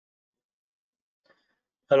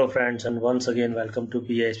Hello friends, and once again welcome to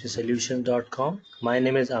BISPsolutions.com. My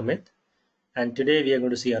name is Amit, and today we are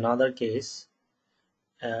going to see another case.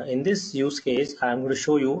 In this use case, I am going to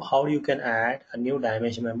show you how you can add a new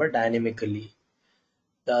dimension member dynamically.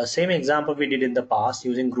 The same example we did in the past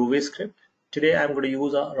using Groovy script. Today I am going to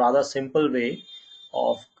use a rather simple way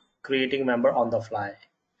of creating member on the fly.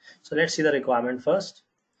 So let's see the requirement first.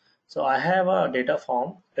 So I have a data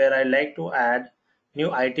form where I like to add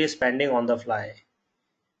new IT spending on the fly.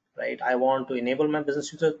 Right, I want to enable my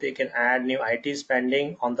business users, they can add new IT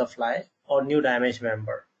spending on the fly or new dimension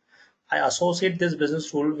member. I associate this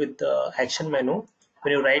business rule with the action menu.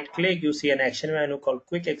 When you right click, you see an action menu called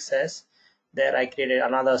quick access. There I created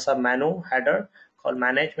another sub menu header called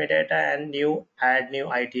manage metadata and new add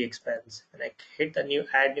new IT expense. When I hit the new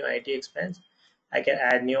add new IT expense, I can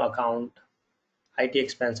add new account, IT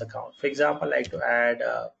expense account. For example, I like to add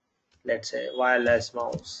let's say wireless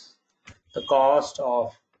mouse, the cost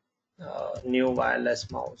of new wireless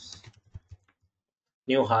mouse,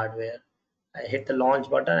 new hardware. I hit the launch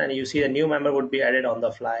button and you see the new member would be added on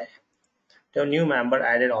the fly. The new member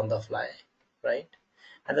added on the fly, right?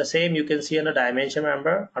 And the same you can see under dimension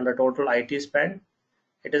member under total IT spend.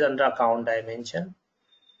 It is under account dimension.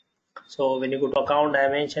 So when you go to account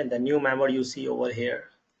dimension, the new member you see over here.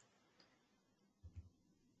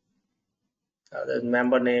 The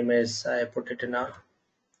member name is, I put it in a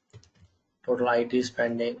total IT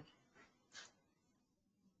spending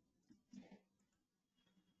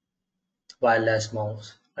wireless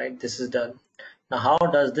mouse, right? This is done. Now how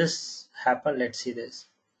does this happen? Let's see this.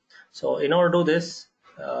 So in order to do this,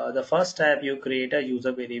 the first step, you create a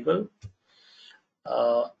user variable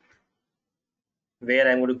uh, where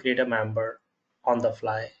I'm going to create a member on the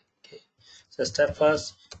fly. Okay. So step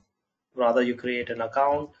first, rather you create an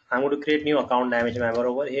account. I'm going to create new account dimension member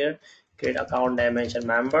over here. Create account dimension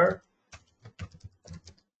member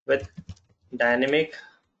with dynamic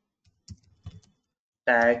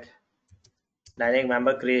tag, dynamic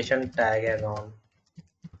member creation tag and on.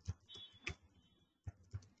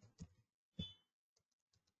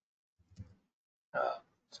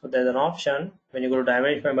 So there's an option when you go to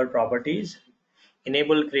dimension member properties,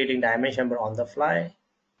 enable creating dimension member on the fly.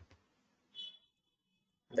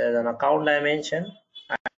 There's an account dimension.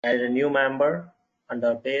 I add a new member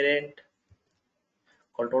under parent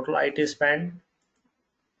called total IT spend.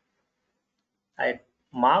 I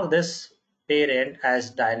mark this parent as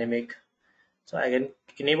dynamic, so I can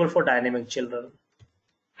enable for dynamic children.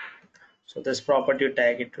 So this property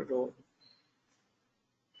tag it to do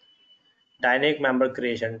dynamic member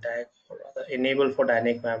creation tag, or rather enable for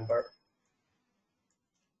dynamic member.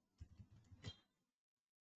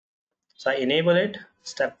 So I enable it,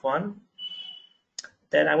 step one.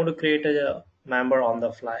 Then I'm going to create a member on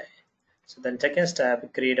the fly. So then second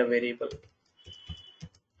step, create a variable.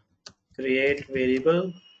 Create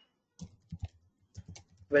variable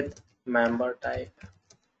with member type.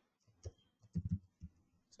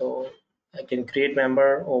 So I can create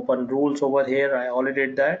member, open rules over here. I already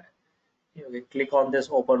did that. You can click on this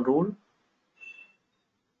open rule,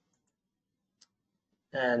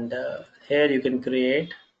 and here you can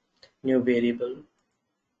create new variable.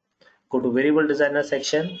 Go to variable designer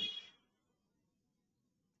section.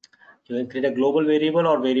 You can create a global variable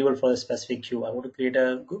or variable for a specific queue. I'm going to create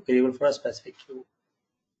a variable for a specific queue,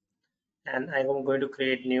 and I'm going to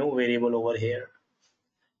create new variable over here.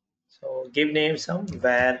 So give name some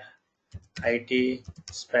where IT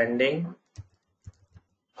spending,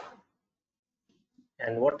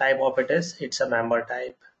 and what type of it is. It's a member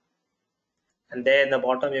type. And there in the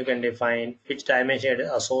bottom you can define which dimension it is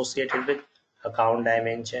associated with account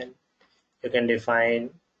dimension. You can define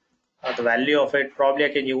the value of it. Probably I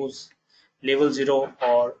can use level 0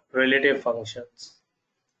 or relative functions.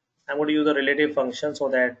 I'm going to use a relative function so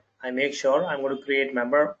that I make sure I'm going to create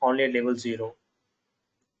member only at level 0.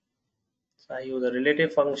 So I use a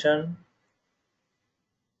relative function,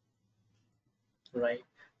 right?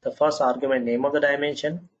 The first argument name of the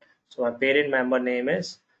dimension. So my parent member name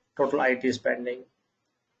is total IT spending,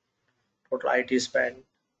 total IT spend.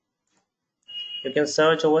 You can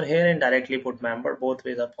search over here and directly put member. Both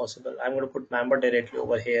ways are possible. I'm going to put member directly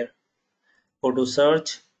over here. Go to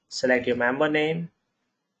search, select your member name,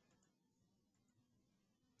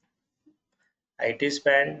 IT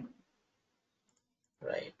spend,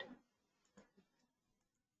 right,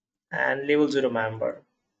 and level 0 member.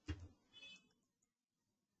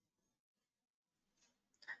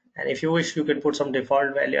 And if you wish, you can put some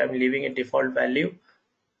default value. I'm leaving a default value,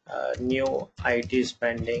 new IT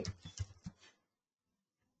spending.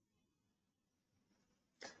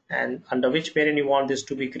 and under which parent you want this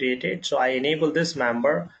to be created. So I enable this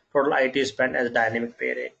member total IT spend as a dynamic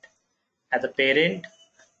parent, as a parent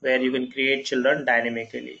where you can create children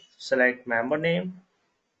dynamically. Select member name,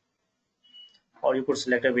 or you could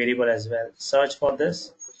select a variable as well. Search for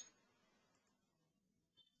this,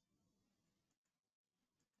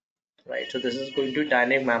 right? So this is going to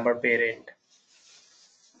dynamic member parent.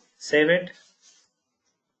 Save it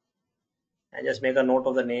and just make a note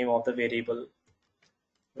of the name of the variable.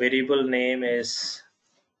 Variable name is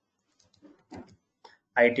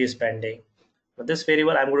IT spending. But this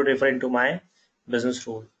variable I'm going to refer into my business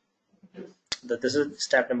rule. This is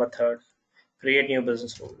step number 3. Create new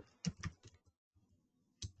business rule.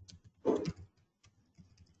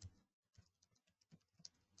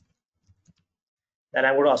 Then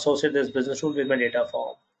I'm going to associate this business rule with my data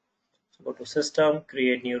form. So go to system,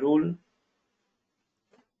 create new rule.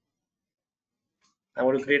 I'm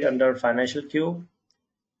going to create under financial cube.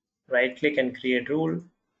 Right click and create rule.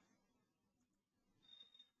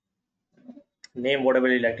 Name whatever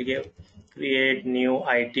you like to give. Create new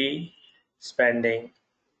IT spending.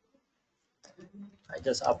 I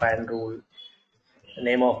just append rule. The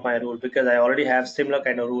name of my rule, because I already have similar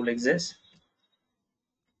kind of rule exists.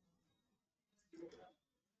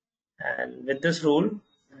 And with this rule,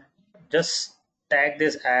 just tag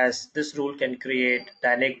this as this rule can create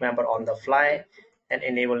dynamic member on the fly and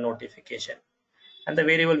enable notification. And the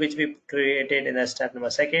variable which we created in the step number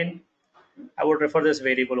 2, I would refer this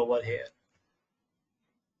variable over here.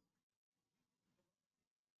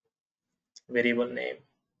 Variable name.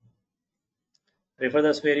 Refer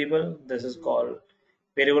this variable. This is called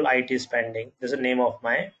variable IT spending. This is the name of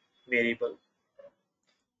my variable.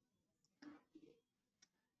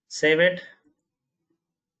 Save it.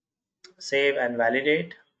 Save and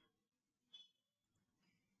validate.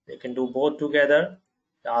 You can do both together.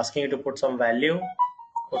 They're asking you to put some value,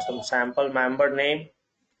 put some sample member name,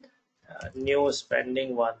 new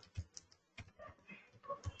spending 1,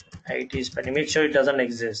 IT spending. Make sure it doesn't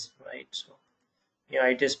exist, right? So new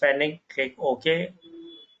IT spending, click OK,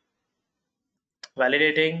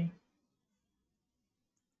 validating,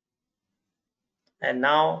 and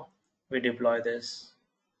now we deploy this.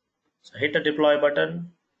 So hit the deploy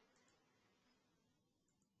button.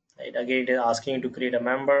 Right, again, it is asking you to create a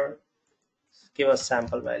member. Give us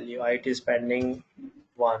sample value, IT spending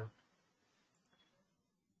 1.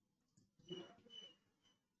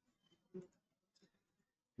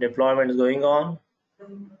 Deployment is going on,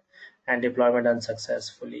 and deployment done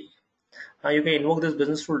successfully. Now you can invoke this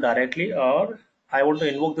business rule directly, or I want to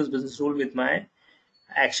invoke this business rule with my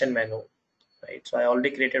action menu, right? So I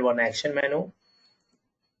already created one action menu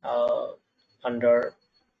under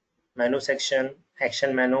menu section,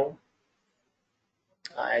 action menu,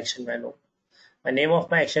 action menu. My name of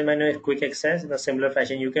my action menu is quick access. In a similar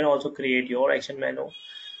fashion, you can also create your action menu.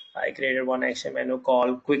 I created one action menu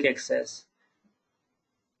called quick access.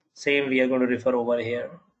 Same we are going to refer over here.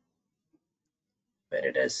 Where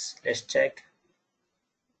it is, let's check.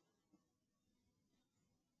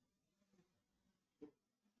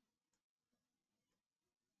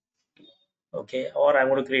 Okay, or I'm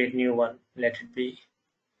going to create new one. Let it be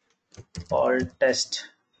all test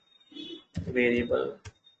variable,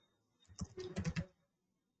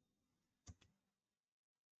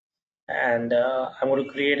 and I'm going to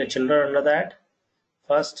create a children under that.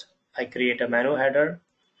 First I create a menu header,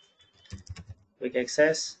 quick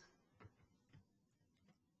access,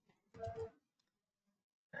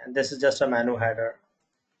 and this is just a menu header.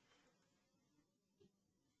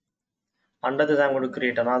 Under this I'm going to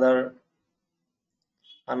create another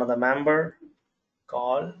member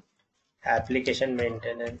called application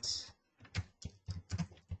maintenance.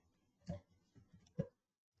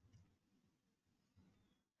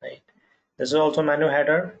 Right, this is also menu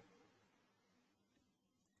header,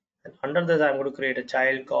 and under this I'm going to create a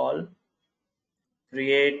child called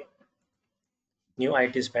create new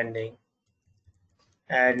IT spending,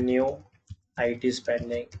 add new IT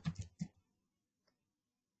spending.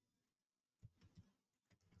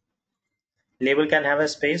 Label can have a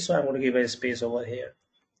space, so I'm going to give a space over here.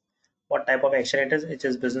 What type of action it is? It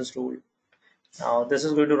is business rule. Now this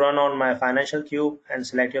is going to run on my financial cube, and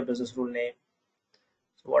select your business rule name.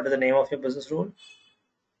 So what is the name of your business rule?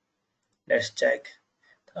 Let's check.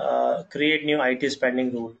 Create new IT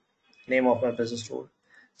spending rule. Name of my business rule.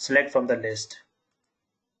 Select from the list.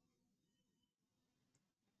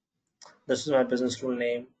 This is my business rule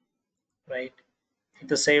name, right? Hit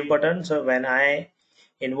the save button. So when I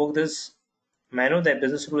invoke this menu, that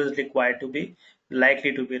business rule is required to be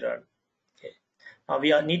likely to be run. Okay. Now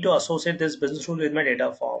we need to associate this business rule with my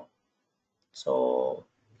data form. So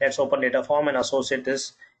let's open data form and associate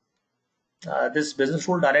this This business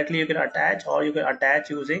rule directly you can attach, or you can attach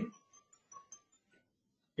using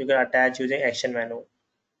action menu.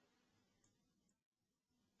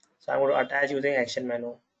 So I'm going to attach using action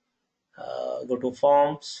menu. Go to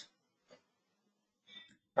forms.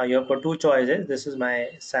 Now you have got two choices. This is my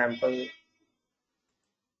sample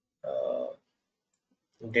uh,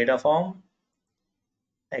 data form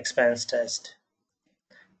expense test,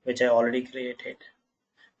 which I already created.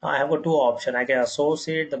 Now I have got two options. I can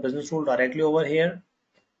associate the business rule directly over here.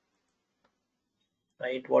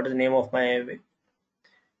 Right? What is the name of my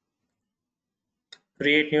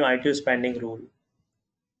create new IT spending rule?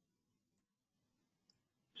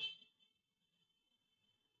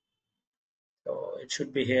 So it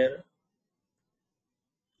should be here.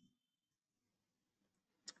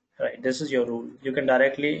 Right? This is your rule. You can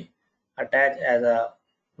directly attach as a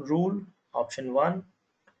rule. Option one.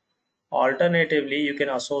 Alternatively, you can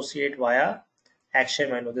associate via action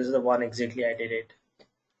menu. This is the one exactly I did it.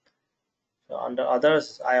 So under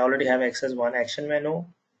others, I already have access one action menu.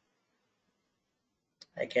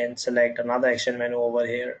 I can select another action menu over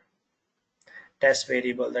here. Test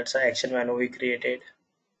variable, that's the action menu we created.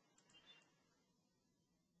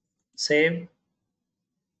 Save,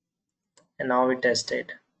 and now we test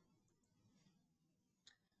it.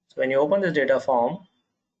 So when you open this data form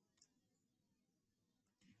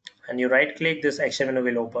and you right click, this action menu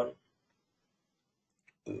will open.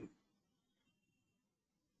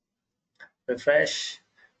 Refresh,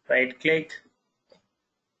 right click,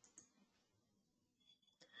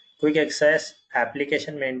 quick access,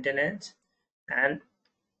 application maintenance, and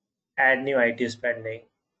add new IT spending.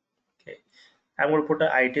 Okay, I'm going to put a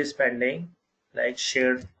IT spending like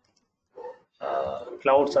shared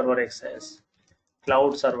cloud server access,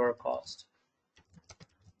 cloud server cost,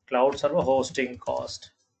 cloud server hosting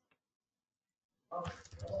cost.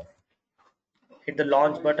 Hit the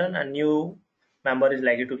launch button, a new member is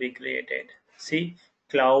likely to be created. See,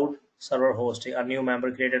 cloud server hosting, a new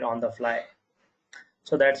member created on the fly.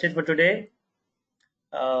 So that's it for today.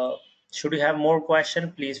 Should you have more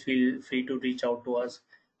questions, please feel free to reach out to us.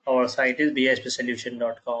 Our site is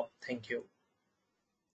bispsolution.com. Thank you.